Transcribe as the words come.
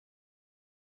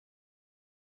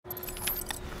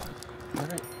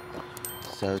Alright,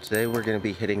 so today we're going to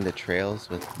be hitting the trails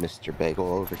with Mr. Begal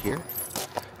over here.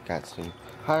 Got some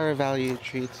higher value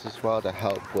treats as well to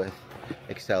help with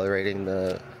accelerating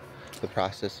the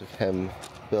process of him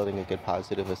building a good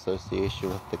positive association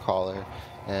with the collar.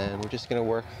 And we're just going to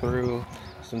work through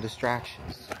some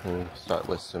distractions. We'll start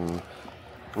with some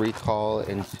recall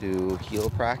into heel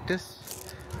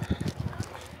practice.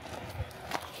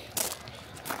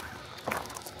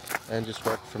 And just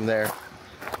work from there.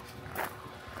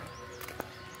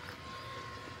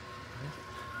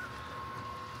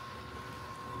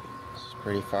 This is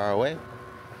pretty far away.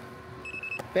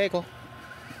 Begal.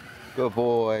 Good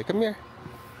boy. Come here.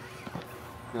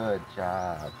 Good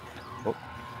job. Oh,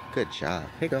 good job.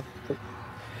 Here you go. Oh.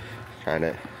 Trying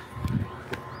to.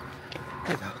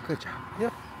 There you go. Good job.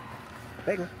 Yep.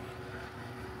 Begal.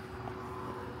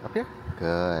 Up here.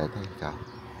 Good. There you go.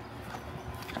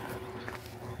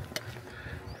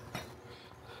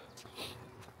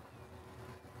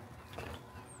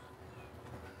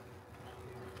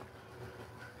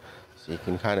 So you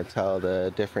can kind of tell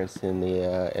the difference in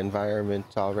the environment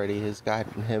already has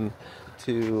gotten him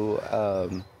to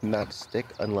not stick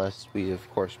unless we of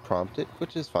course prompt it,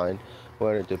 which is fine. We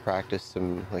wanted to practice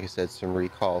some, like I said, some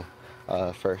recall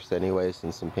first anyways,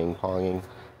 and some ping-ponging,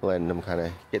 letting him kind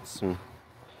of get some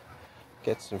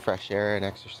fresh air and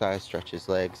exercise, stretch his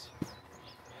legs.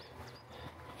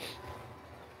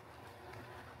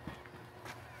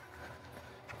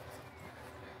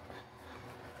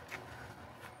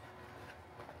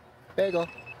 Begal.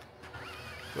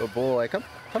 Good boy. Come,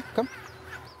 come, come.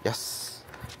 Yes.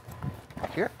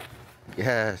 Here.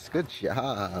 Yes. Good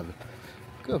job.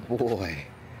 Good boy.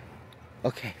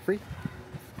 Okay, free.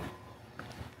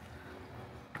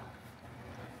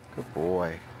 Good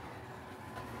boy.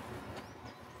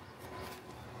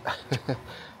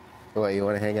 What, you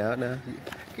want to hang out now? You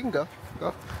can go.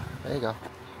 Go. There you go.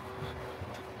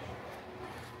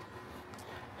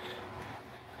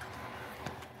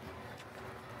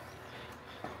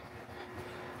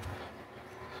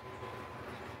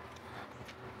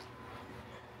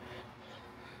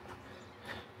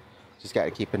 Just got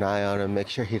to keep an eye on him, make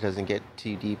sure he doesn't get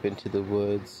too deep into the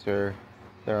woods, or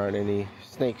there aren't any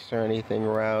snakes or anything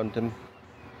around him.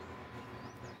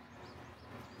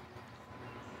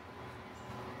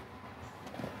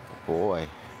 Boy.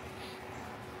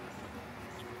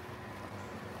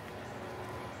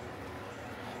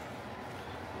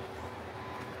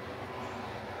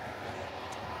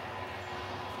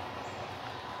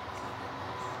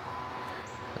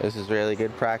 This is really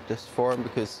good practice for him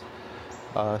because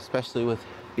especially with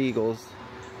beagles,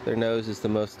 their nose is the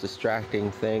most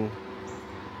distracting thing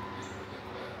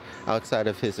outside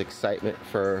of his excitement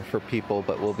for people,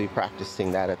 but we'll be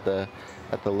practicing that at the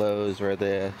Lowe's or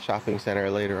the shopping center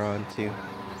later on too.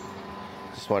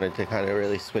 Just wanted to kind of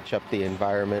really switch up the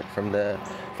environment from the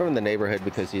neighborhood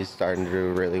because he's starting to do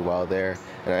really well there,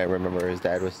 and I remember his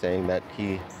dad was saying that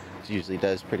he usually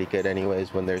does pretty good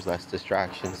anyways when there's less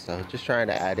distractions, so just trying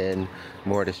to add in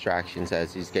more distractions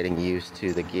as he's getting used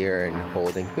to the gear and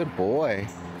holding. Good boy.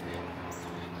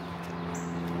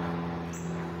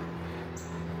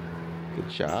 Good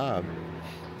job.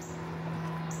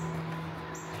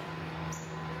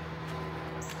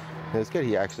 It's good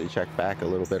he actually checked back a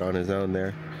little bit on his own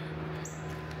there.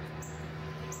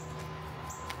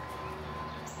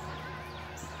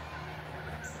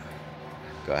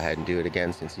 Go ahead and do it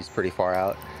again since he's pretty far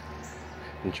out.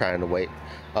 I'm trying to wait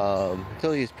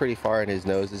until he's pretty far and his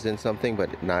nose is in something,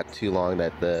 but not too long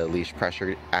that the leash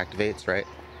pressure activates, right?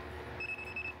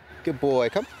 Good boy,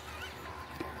 come.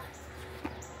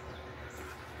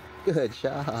 Good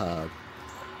job.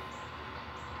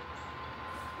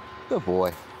 Good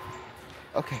boy.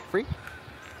 Okay, free.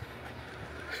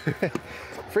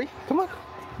 Free, come on.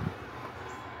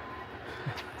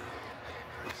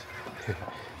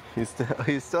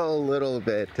 He's still a little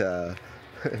bit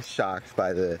shocked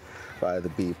by the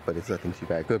beep, but it's nothing too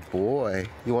bad. Good boy.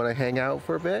 You want to hang out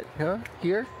for a bit, huh?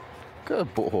 Here?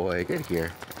 Good boy. Good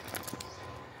here.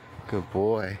 Good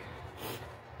boy.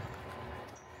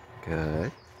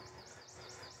 Good.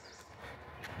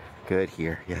 Good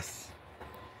here. Yes.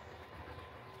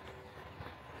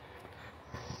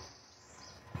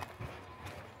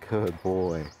 Good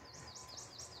boy.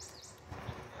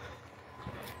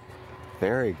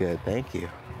 Very good, thank you.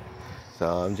 So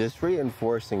I'm just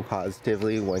reinforcing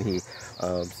positively when he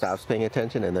stops paying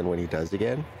attention and then when he does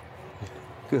again.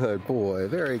 Good boy,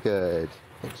 very good.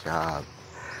 Good job.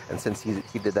 And since he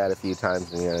did that a few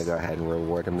times, I'm gonna go ahead and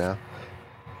reward him now.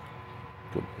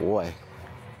 Good boy.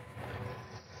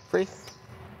 Free.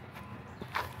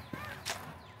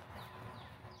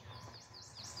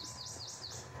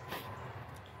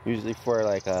 Usually for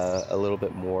like a little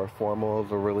bit more formal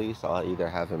of a release, I'll either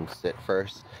have him sit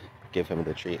first, give him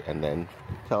the treat, and then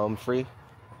tell him free.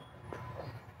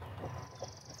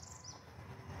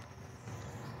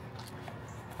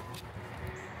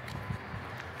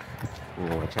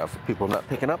 Watch out for people not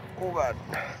picking up. Oh God.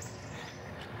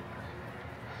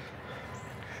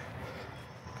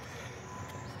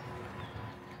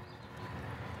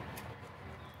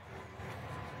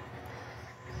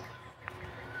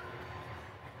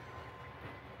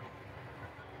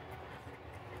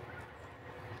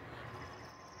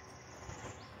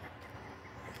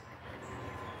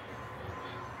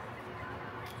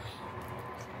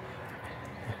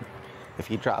 If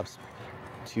he drops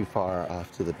too far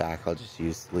off to the back, I'll just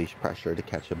use leash pressure to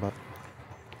catch him up.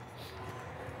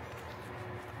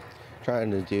 Trying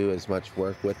to do as much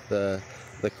work with the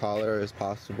collar as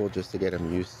possible just to get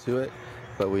him used to it.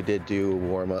 But we did do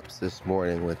warm-ups this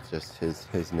morning with just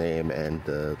his name and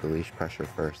the leash pressure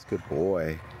first. Good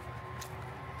boy.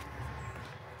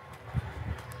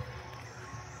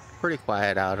 Pretty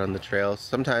quiet out on the trails.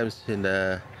 Sometimes in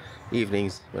the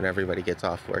evenings when everybody gets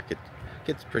off work, it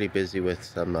gets pretty busy with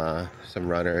some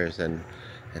runners and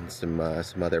some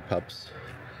other pups.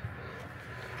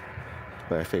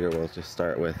 But I figure we'll just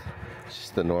start with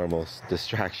just the normal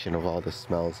distraction of all the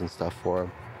smells and stuff for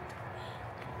him.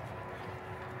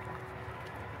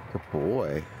 Good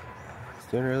boy. He's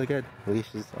doing really good.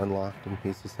 Leash is unlocked and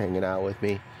he's just hanging out with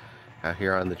me out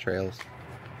here on the trails.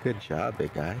 Good job,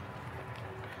 big guy.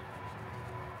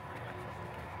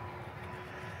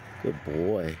 Good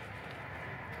boy.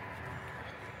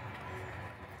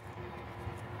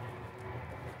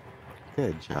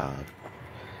 Good job.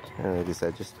 And like I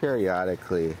said, just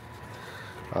periodically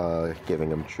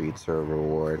giving him treats or a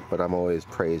reward, but I'm always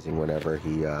praising whenever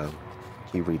he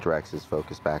redirects his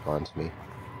focus back onto me.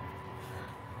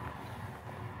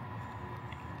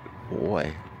 Good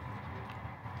boy.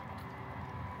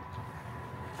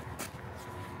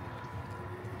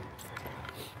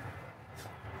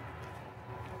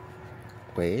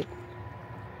 Wait.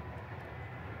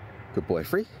 Good boy,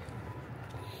 free.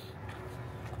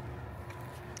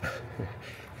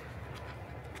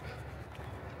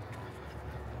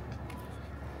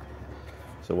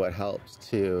 So what helps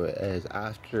too is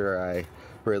after I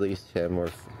release him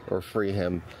or free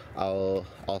him, I'll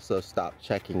also stop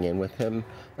checking in with him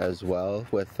as well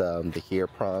with the here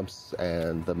prompts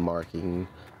and the marking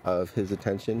of his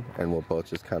attention, and we'll both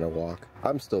just kind of walk.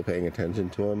 I'm still paying attention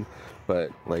to him,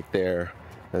 but like there,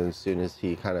 as soon as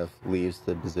he kind of leaves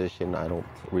the position, I don't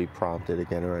re-prompt it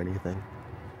again or anything.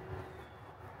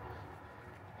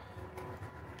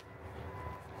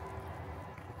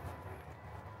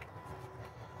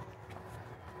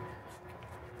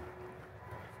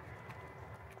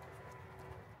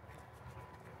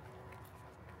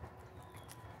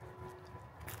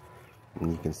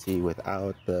 And you can see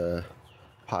without the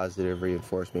positive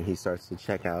reinforcement, he starts to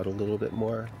check out a little bit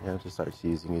more. You know, just starts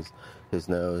using his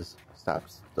nose,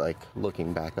 stops like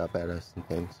looking back up at us and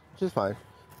things, which is fine.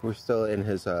 We're still in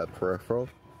his peripheral,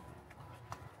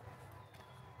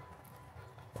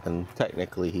 and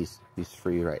technically he's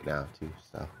free right now too.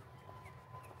 So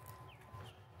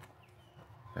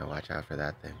now watch out for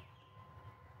that thing.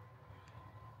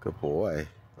 Good boy.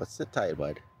 Let's sit tight,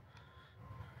 bud.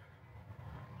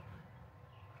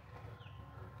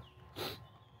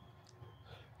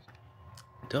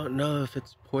 Don't know if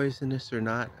it's poisonous or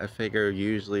not. I figure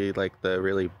usually like the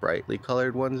really brightly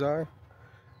colored ones are,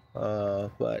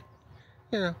 but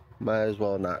you know, might as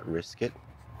well not risk it.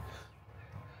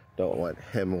 Don't want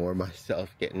him or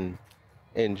myself getting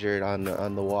injured on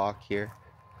the walk here.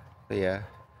 But yeah,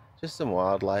 just some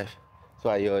wildlife. That's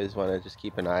why you always want to just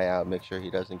keep an eye out, make sure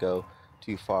he doesn't go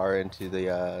too far into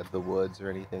the woods or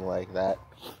anything like that.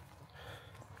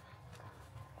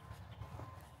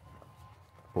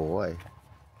 Boy.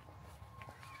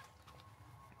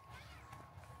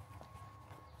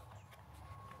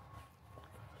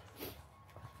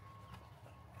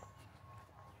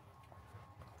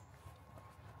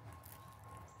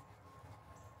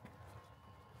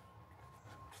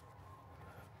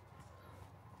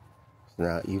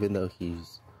 Now, even though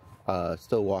he's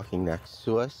still walking next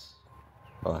to us,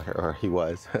 or he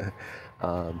was,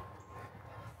 I'm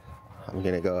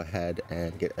gonna go ahead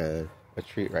and get a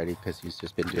treat ready because he's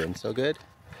just been doing so good,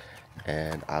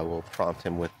 and I will prompt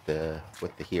him with the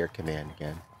here command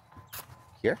again.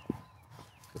 Here,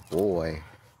 good boy,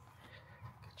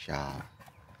 good job.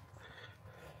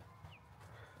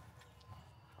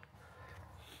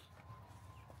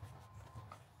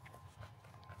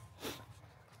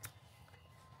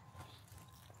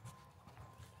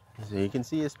 So you can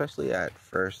see, especially at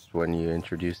first when you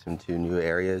introduce him to new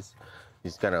areas,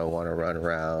 he's gonna want to run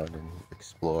around and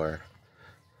explore,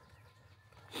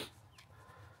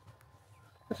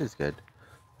 which is good.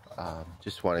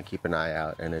 Just want to keep an eye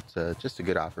out, and it's just a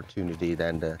good opportunity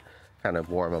then to kind of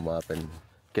warm him up and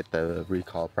get the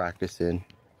recall practice in.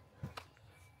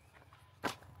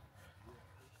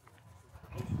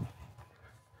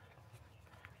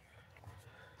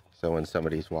 So when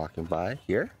somebody's walking by,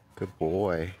 here, good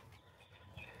boy.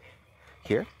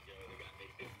 Here,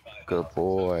 good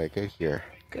boy, good here.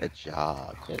 Good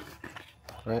job, good.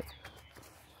 Right?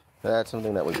 That's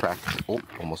something that we practice. Oh,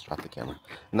 almost dropped the camera.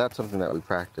 And that's something that we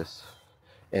practice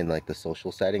in like the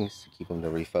social settings to keep them to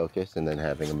refocus, and then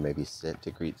having them maybe sit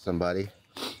to greet somebody.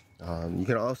 You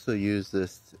can also use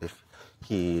this if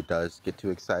he does get too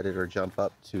excited or jump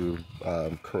up to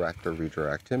correct or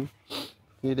redirect him.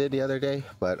 He did the other day,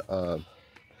 but I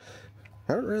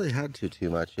haven't really had to too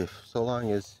much. If so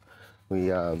long as we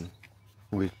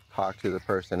talk to the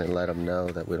person and let them know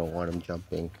that we don't want him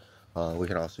jumping. We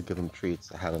can also give him treats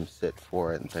to have him sit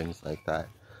for it and things like that.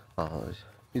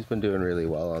 He's been doing really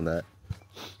well on that.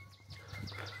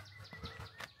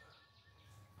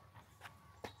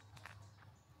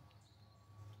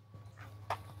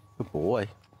 Good boy.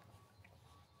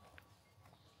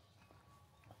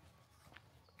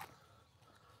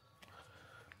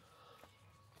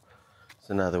 It's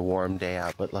another warm day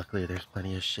out, but luckily there's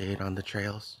plenty of shade on the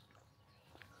trails.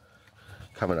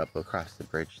 Coming up across the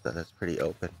bridge, though, that's pretty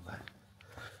open, but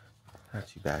not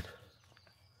too bad.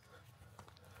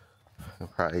 We'll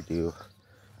probably do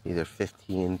either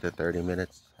 15 to 30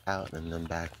 minutes out and then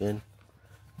back in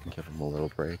and give them a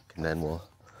little break, and then we'll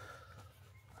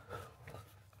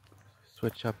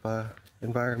switch up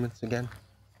environments again.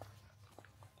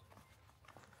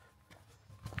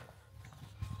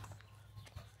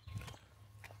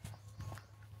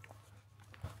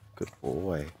 Good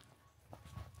boy.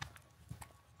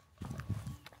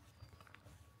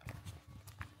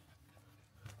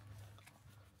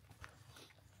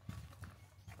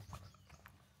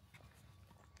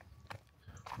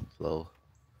 Little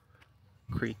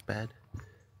creek bed.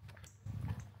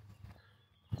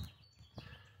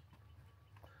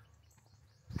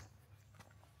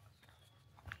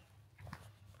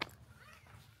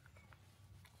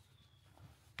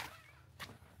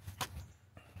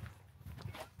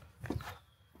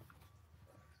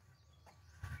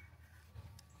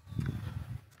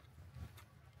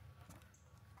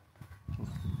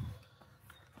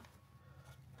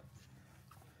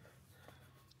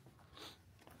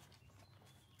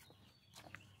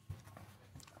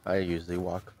 I usually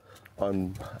walk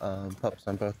on pups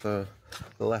on both the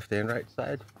left and right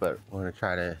side, but I want to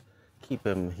try to keep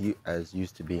him as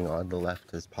used to being on the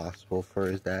left as possible for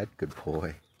his dad. Good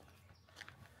boy.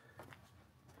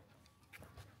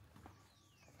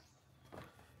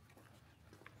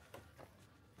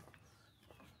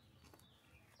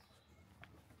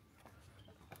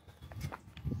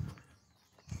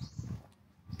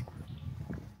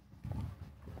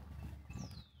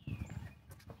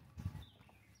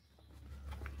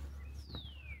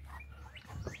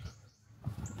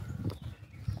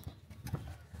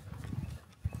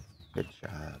 Good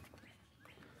job.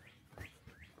 He's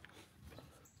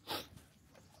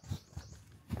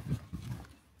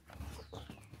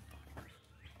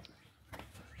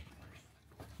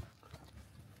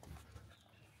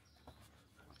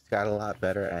got a lot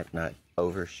better at not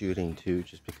overshooting too,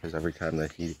 just because every time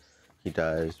that he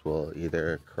does, we'll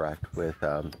either correct with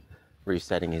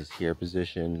resetting his here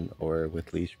position or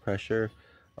with leash pressure.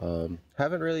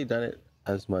 Haven't really done it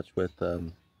as much with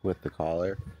the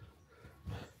collar,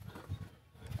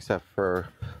 except for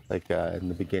like in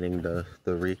the beginning the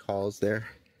recalls there,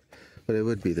 but it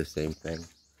would be the same thing.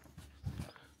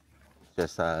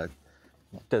 Just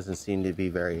doesn't seem to be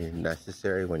very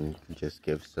necessary when you can just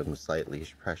give some slight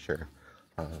leash pressure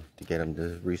to get him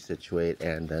to resituate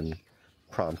and then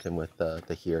prompt him with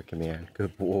the here command.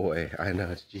 Good boy. I know.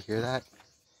 Did you hear that?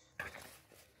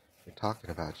 They're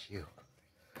talking about you.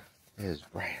 It is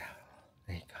right out.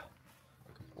 There you go.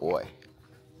 Good boy.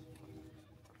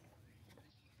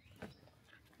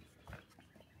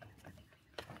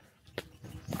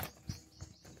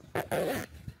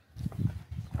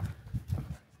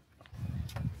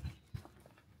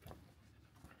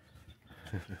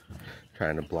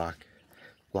 Trying to block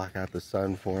out the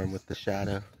sun for him with the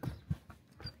shadow.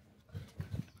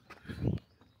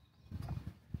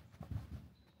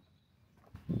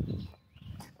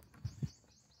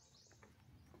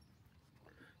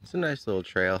 It's a nice little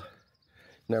trail.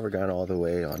 Never gone all the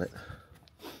way on it.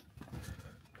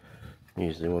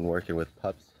 Usually when working with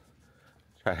pups,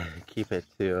 try to keep it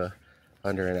to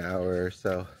under an hour or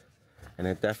so. And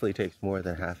it definitely takes more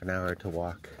than half an hour to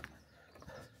walk.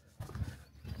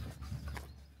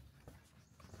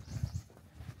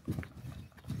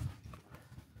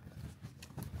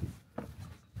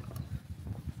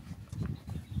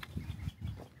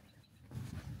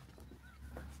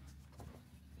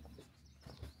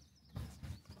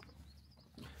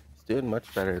 He's doing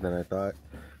much better than I thought.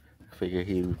 I figured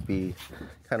he would be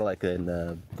kind of like in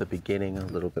the beginning, a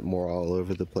little bit more all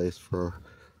over the place for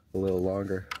a little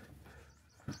longer.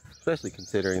 Especially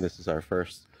considering this is our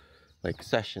first like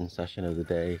session of the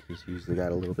day. He's usually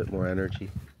got a little bit more energy.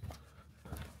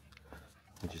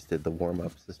 We just did the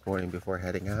warm-ups this morning before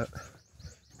heading out.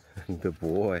 Good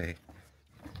boy.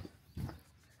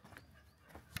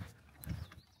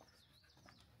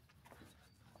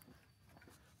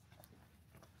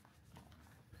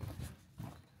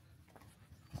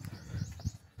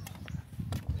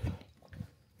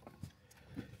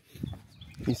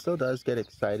 He still does get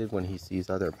excited when he sees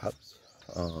other pups.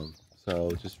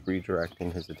 So just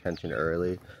redirecting his attention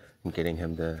early and getting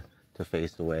him to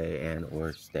face away and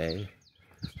or stay.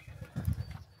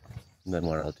 And then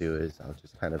what I'll do is I'll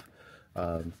just kind of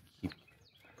keep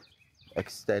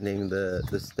extending the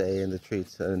stay and the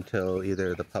treats until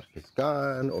either the pup is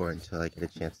gone or until I get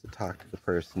a chance to talk to the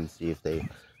person, see if they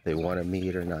want to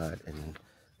meet or not, in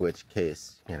which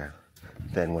case, you know,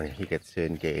 then when he gets to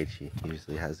engage, he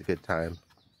usually has a good time.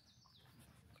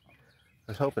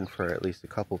 I was hoping for at least a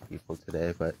couple people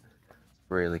today, but it's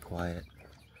really quiet.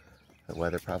 The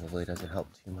weather probably doesn't help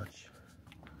too much.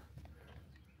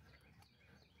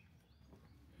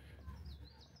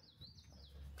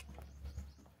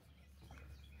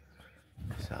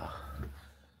 So,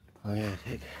 I'm gonna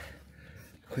take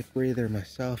a quick breather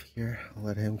myself here. I'll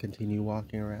let him continue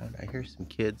walking around. I hear some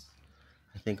kids,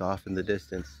 I think, off in the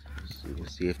distance. We'll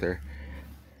see if their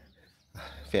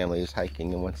family is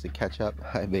hiking and wants to catch up.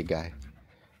 Hi, big guy.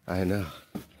 I know.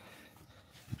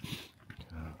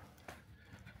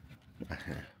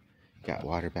 Got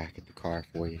water back at the car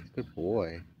for you. Good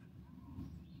boy.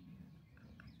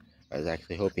 I was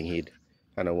actually hoping he'd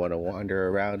kind of want to wander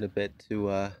around a bit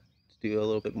to do a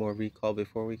little bit more recall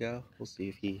before we go. We'll see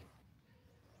if he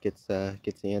gets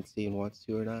antsy and wants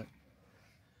to or not.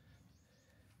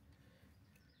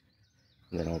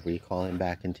 And then I'll recall him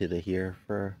back into the here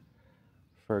for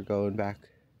going back.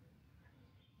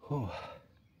 Whew.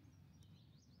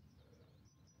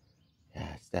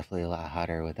 Yeah, it's definitely a lot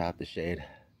hotter without the shade.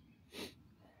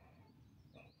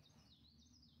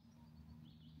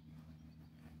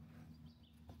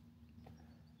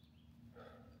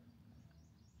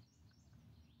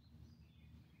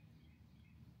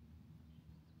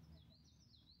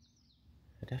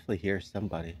 I definitely hear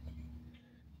somebody.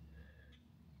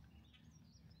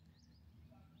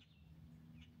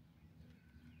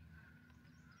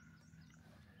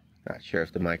 Not sure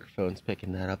if the microphone's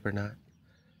picking that up or not.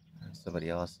 Somebody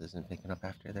else isn't picking up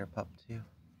after their pup too.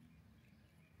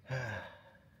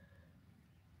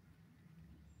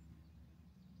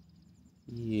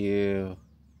 You.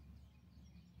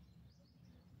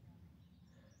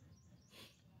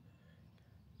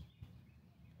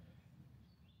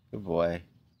 Good boy.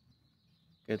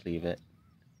 Good, leave it.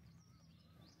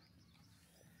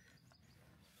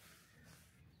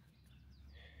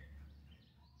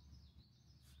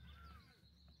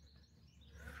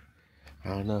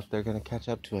 I don't know if they're gonna catch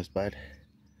up to us, bud.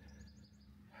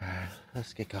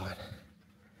 Let's get going.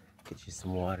 Get you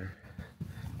some water.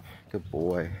 Good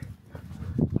boy.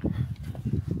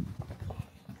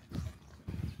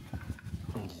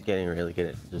 I'm just getting really good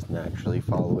at just naturally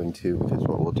following too, because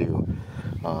what we'll do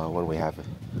when we have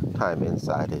time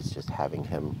inside is just having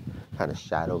him kind of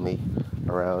shadow me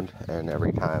around, and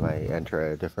every time I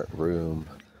enter a different room,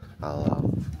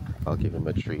 I'll give him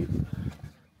a treat.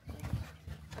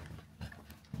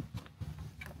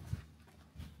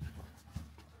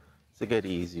 It's a good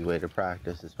easy way to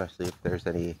practice, especially if there's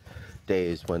any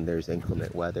days when there's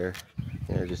inclement weather.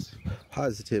 You know, just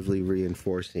positively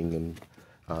reinforcing and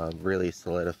really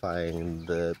solidifying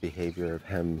the behavior of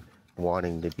him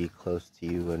wanting to be close to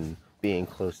you and being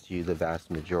close to you the vast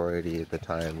majority of the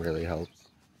time really helps.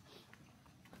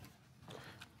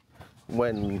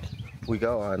 When we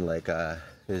go on like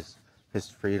his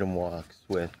freedom walks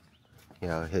with, you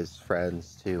know, his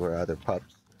friends too, or other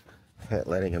pups,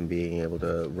 letting him being able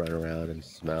to run around and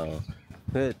smell,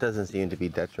 it doesn't seem to be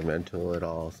detrimental at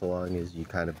all, so long as you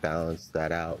kind of balance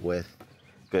that out with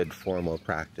good formal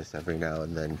practice every now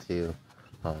and then too,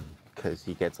 because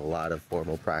he gets a lot of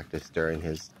formal practice during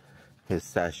his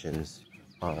sessions.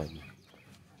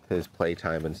 His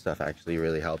playtime and stuff actually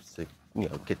really helps to, you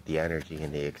know, get the energy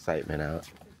and the excitement out.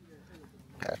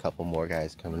 Got a couple more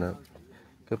guys coming up.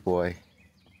 Good boy.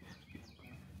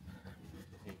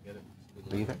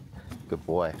 Leave it. Good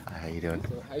boy. Hi, how you doing?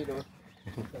 How you doing?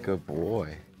 Good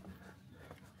boy.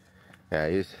 Yeah,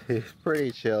 he's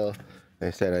pretty chill. Like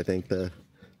I said, I think the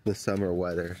summer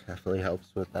weather definitely helps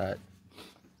with that.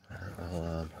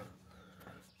 I'll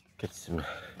get some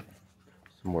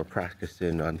more practice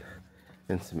in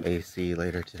some AC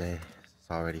later today.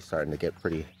 It's already starting to get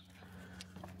pretty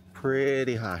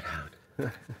hot out.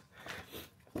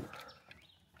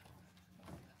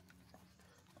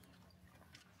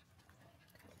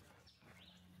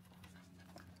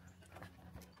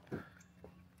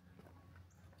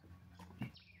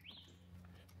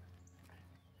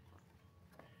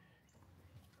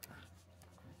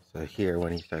 So here,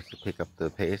 when he starts to pick up the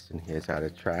pace and he is out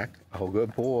of track, oh,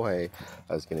 good boy.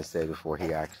 I was going to say, before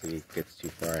he actually gets too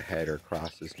far ahead or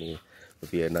crosses me, would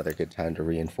be another good time to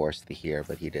reinforce the here,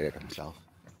 but he did it himself.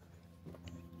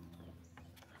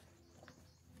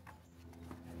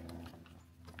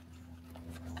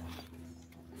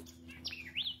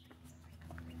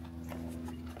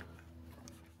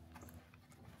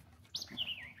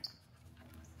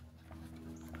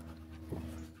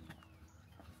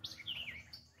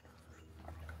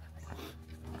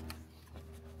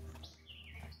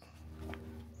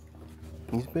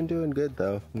 He's been doing good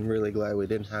though. I'm really glad we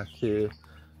didn't have to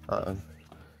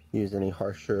use any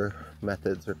harsher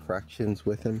methods or corrections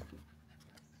with him.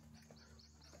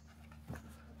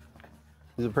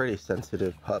 He's a pretty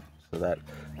sensitive pup, so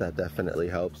that definitely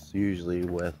helps. Usually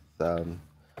with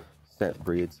scent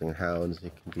breeds and hounds,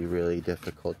 it can be really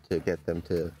difficult to get them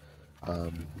to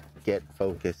get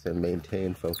focus and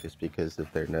maintain focus because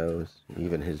of their nose.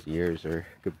 Even his ears are,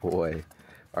 good boy,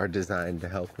 are designed to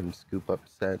help him scoop up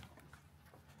scent.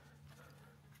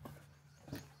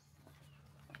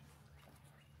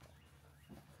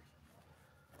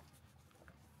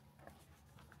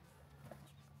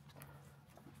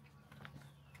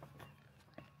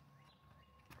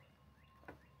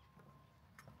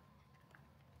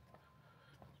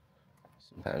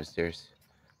 Sometimes there's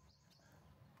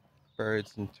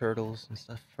birds and turtles and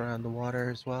stuff around the water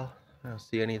as well. I don't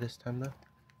see any this time though.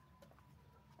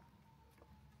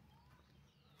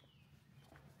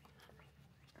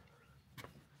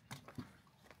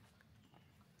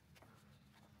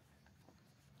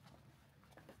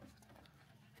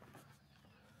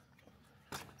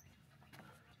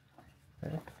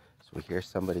 Okay. So we hear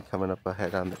somebody coming up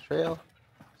ahead on the trail,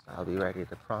 so I'll be ready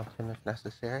to prompt him if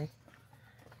necessary.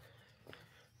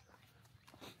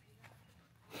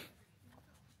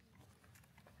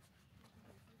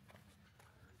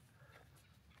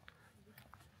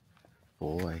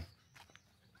 Boy.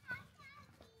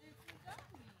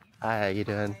 Hi, how you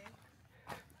doing?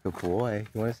 Good boy.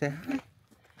 You want to say hi?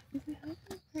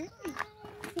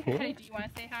 Hey, do you want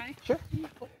to say hi? Sure.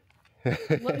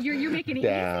 Well, you're making it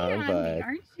Down, easy on bud. me,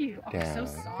 aren't you? Oh, Down.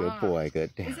 so soft. Good boy.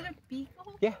 Good. Down. Is it a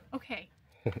beagle? Yeah. Okay.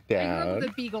 Down. I grew up with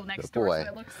a beagle next Good door, boy. so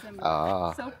it looks similar.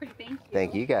 Ah. So pretty. Thank you.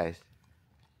 Thank you guys.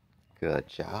 Good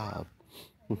job.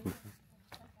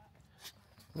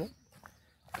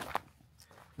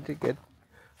 Did good.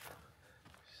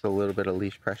 Just a little bit of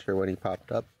leash pressure when he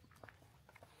popped up.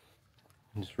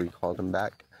 Just recalled him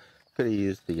back. Could have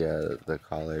used the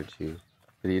collar too,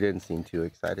 but he didn't seem too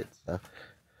excited. So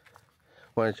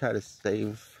want to try to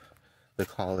save the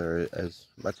collar as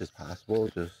much as possible,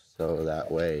 just so that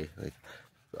way, like,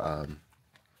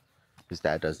 his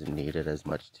dad doesn't need it as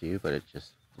much too, but it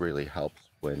just really helps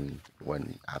when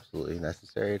absolutely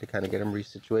necessary to kind of get him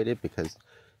resituated, because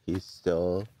he's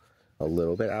still a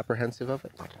little bit apprehensive of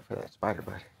it. Watch out for that spider,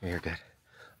 bud. You're good.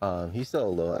 He's still a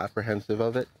little apprehensive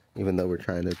of it, even though we're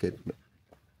trying to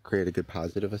create a good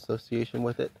positive association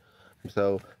with it.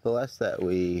 So the less that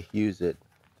we use it,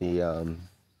 the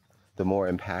more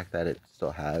impact that it still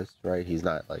has, right? He's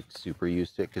not like super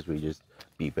used to it because we just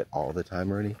beep it all the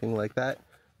time or anything like that,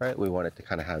 right? We want it to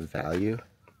kind of have value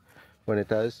when it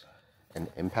does, and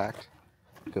impact.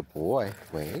 Good boy.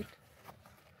 Wait.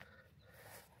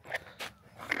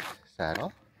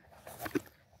 Saddle.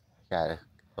 Got a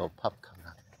little pup coming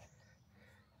up.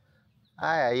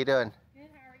 Hi, how you doing? Good,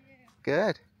 how are you?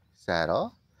 Good.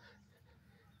 Saddle.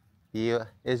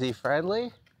 Is he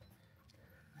friendly?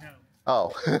 No.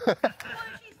 Oh. Well,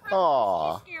 she's friendly.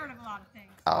 Aw. She's scared of a lot of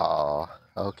things. Oh,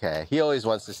 okay. He always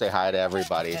wants to say hi to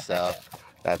everybody, so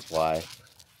that's why.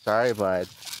 Sorry, bud.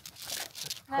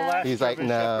 The last He's like, German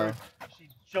no. Shepherd, she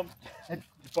jumped and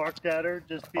barked at her,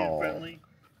 just being friendly.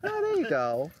 Oh, there you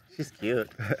go. She's cute.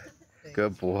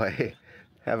 Good boy.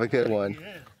 Have a good one.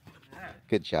 Yeah.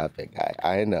 Good job, big guy.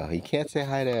 I know. He can't say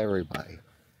hi to everybody.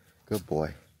 Good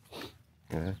boy.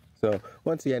 Yeah. So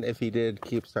once again, if he did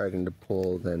keep starting to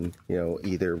pull, then, you know,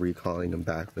 either recalling him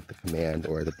back with the command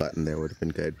or the button there would have been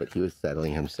good, but he was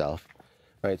settling himself,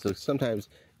 right? So sometimes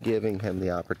giving him the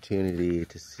opportunity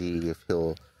to see if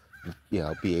he'll, you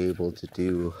know, be able to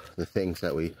do the things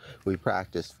that we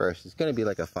practice first. It's going to be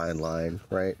like a fine line,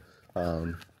 right?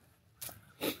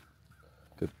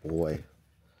 Good boy.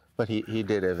 But he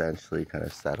did eventually kind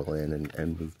of settle in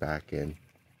and move back in.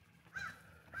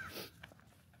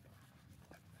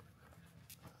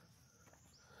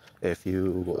 If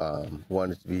you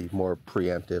wanted to be more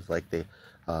preemptive, like they,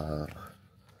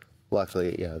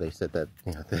 luckily, you know, they said that,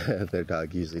 you know, their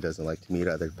dog usually doesn't like to meet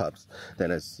other pups.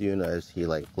 Then as soon as he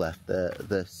like left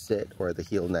the sit or the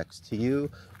heel next to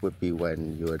you would be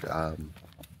when you would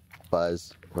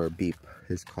buzz or beep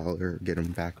his collar, get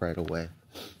him back right away.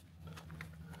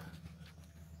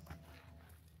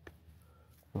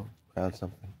 Oh, found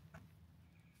something.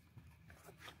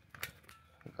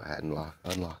 Go ahead and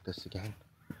unlock this again.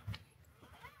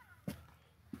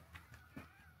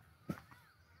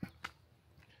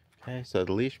 Okay, so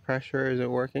the leash pressure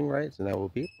isn't working right, so now we'll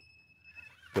beep.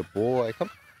 Good boy, come.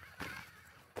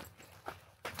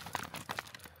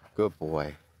 Good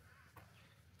boy.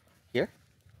 Here.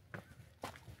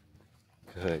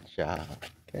 Good job.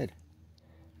 Good.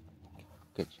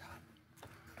 Good job.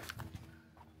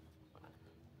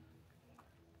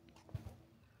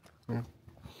 Yeah.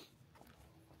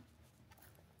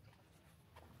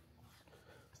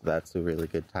 So that's a really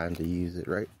good time to use it,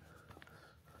 right?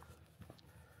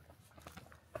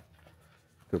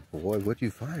 Good boy. What'd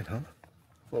you find, huh?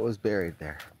 What was buried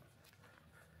there?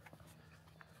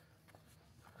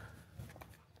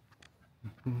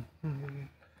 At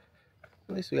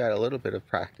least we got a little bit of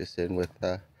practice in with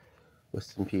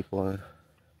some people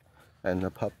and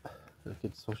the pup.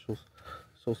 Good social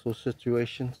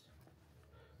situations.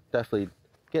 Definitely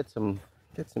get some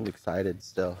excited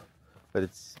still, but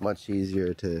it's much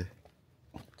easier to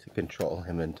control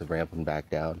him and to ramp him back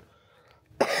down.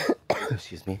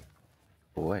 Excuse me.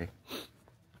 Boy.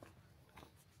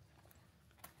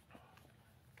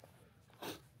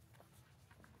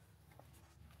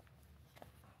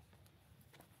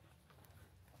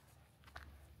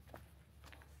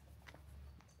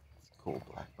 It's a cool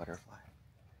black butterfly.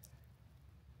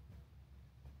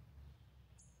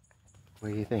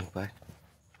 What do you think, bud?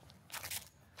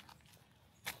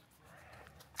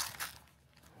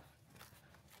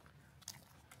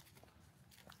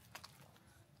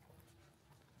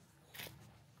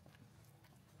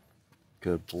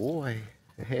 Good boy.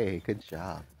 Hey, good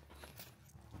job.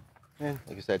 And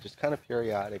like I said, just kind of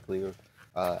periodically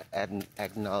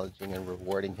acknowledging and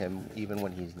rewarding him even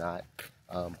when he's not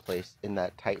placed in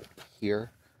that tight here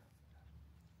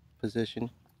position.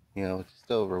 You know,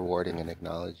 still rewarding and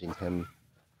acknowledging him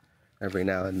every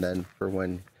now and then for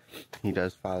when he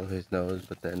does follow his nose,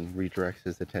 but then redirects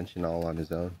his attention all on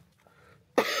his own.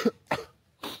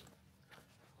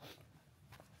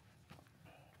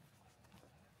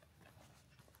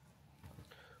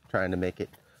 Trying to make it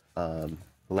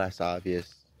less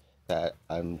obvious that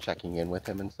I'm checking in with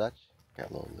him and such. Got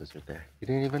a little lizard there. You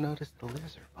didn't even notice the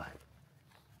lizard, bud.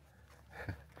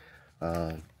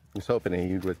 I was hoping that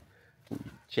he would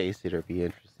chase it or be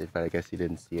interested, but I guess he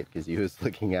didn't see it because he was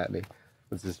looking at me,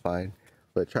 which is fine.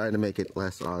 But trying to make it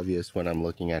less obvious when I'm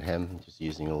looking at him, just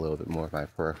using a little bit more of my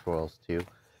peripherals too.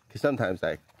 Because sometimes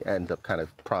I end up kind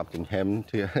of prompting him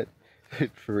to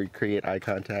recreate eye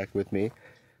contact with me.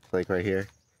 It's like right here.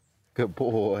 Good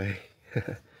boy.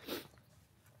 Got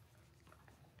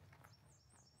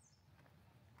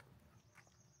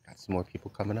some more people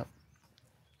coming up.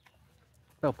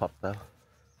 No pup though.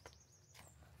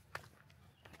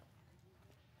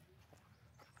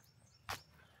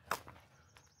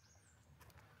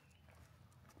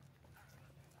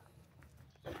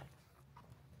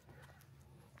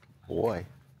 Boy.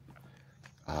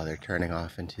 Oh, they're turning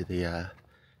off into the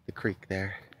creek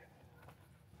there.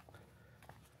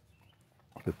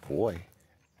 Good boy.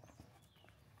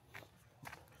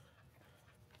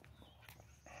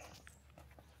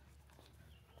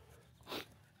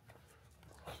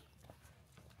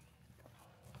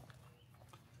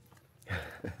 It's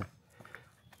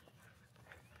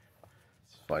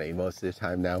funny, most of the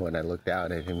time now when I look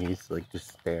down at him, he's like just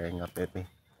staring up at me.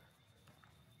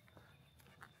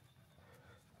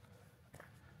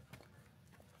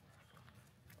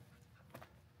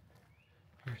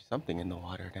 There's something in the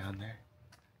water down there.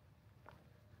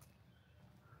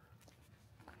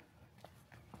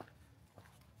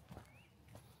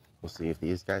 We'll see if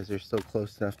these guys are still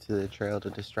close enough to the trail to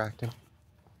distract him.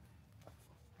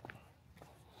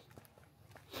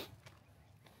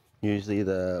 Usually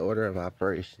the order of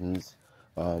operations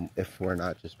If we're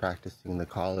not just practicing the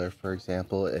collar, for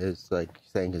example, is like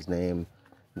saying his name,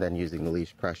 then using the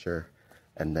leash pressure,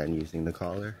 and then using the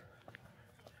collar.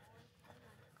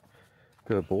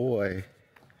 Good boy.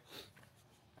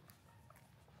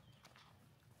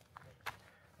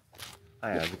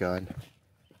 Hi, how's it going?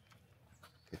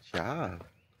 Good job.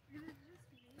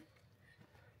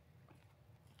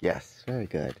 Yes, very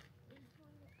good.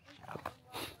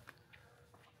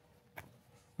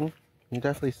 You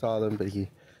definitely saw them, but he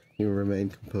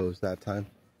remained composed that time.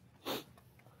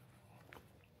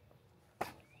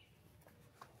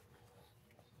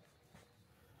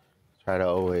 Try to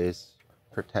always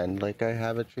pretend like I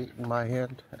have a treat in my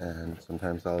hand, and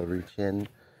sometimes I'll reach in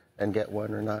and get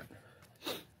one or not.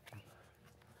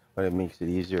 But it makes it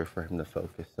easier for him to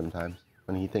focus sometimes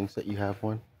when he thinks that you have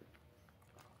one.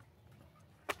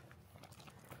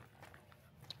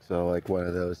 So like one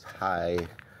of those high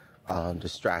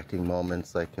distracting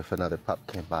moments, like if another pup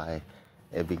came by,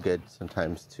 it'd be good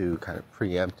sometimes to kind of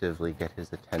preemptively get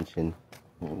his attention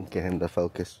and get him to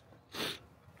focus.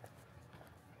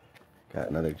 Got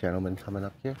another gentleman coming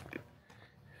up here.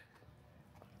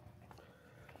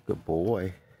 Good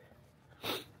boy.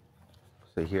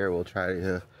 So here we'll try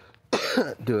to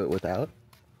do it without,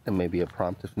 and maybe a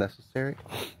prompt if necessary.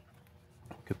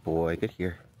 Good boy, good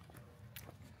here.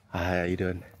 Hi, how you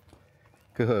doing?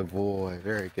 Good boy,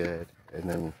 very good. And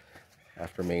then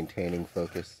after maintaining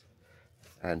focus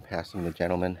and passing the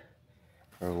gentleman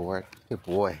reward. Good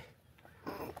boy.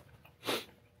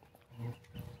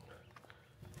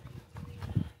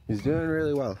 He's doing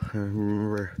really well. I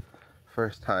remember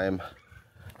first time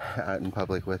out in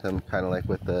public with him, kind of like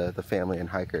with the family and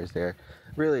hikers there.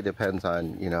 Really depends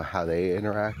on, you know, how they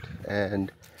interact,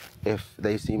 and if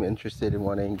they seem interested and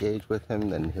want to engage with him,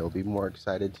 then he'll be more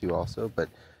excited too also. But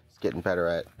he's getting better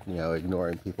at, you know,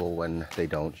 ignoring people when they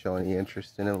don't show any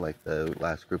interest in him, like the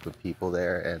last group of people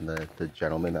there and the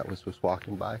gentleman that was just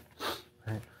walking by.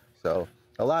 Right? So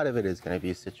a lot of it is going to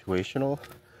be situational,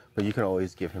 but you can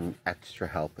always give him extra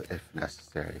help if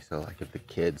necessary. So like if the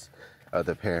kids or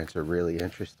the parents are really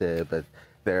interested, but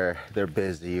they're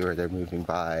busy or they're moving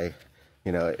by,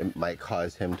 you know, it might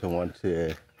cause him to want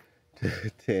to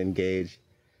engage.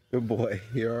 Good boy,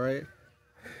 you all right?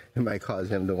 It might cause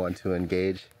him to want to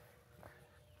engage.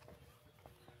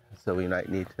 So we might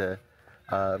need to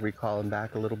recall him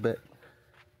back a little bit.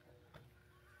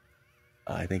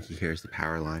 I think he hears the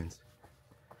power lines.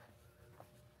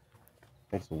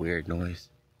 Makes a weird noise.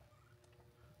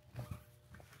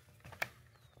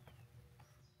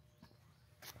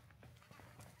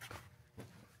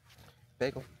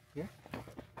 Begal, here.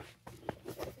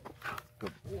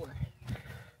 Good boy.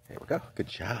 There we go. Good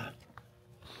job.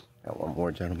 Got one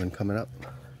more gentleman coming up.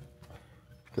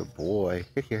 Good boy.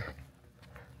 Get here.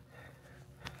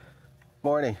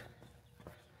 Morning.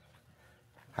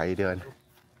 How you doing?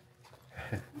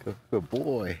 Good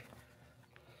boy.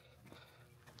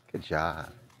 Good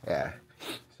job. Yeah.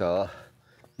 So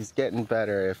he's getting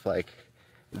better if like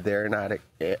they're not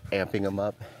amping him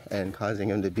up and causing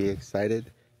him to be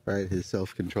excited, right? His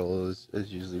self-control is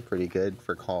usually pretty good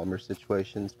for calmer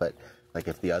situations, but like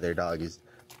if the other dog is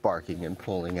barking and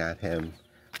pulling at him,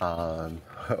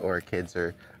 or kids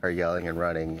are yelling and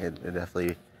running, it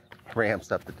definitely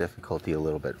ramps up the difficulty a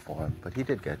little bit for him, but he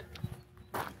did good.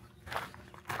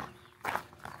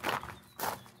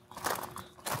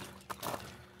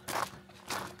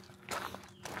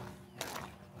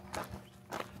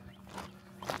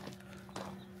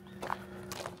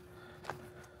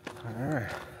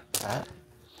 Alright, that.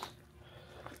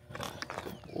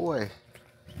 Good boy.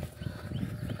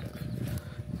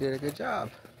 Did a good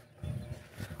job.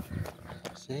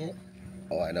 See it?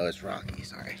 Oh, I know it's Rocky,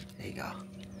 sorry. There you go.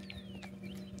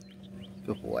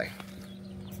 Good boy.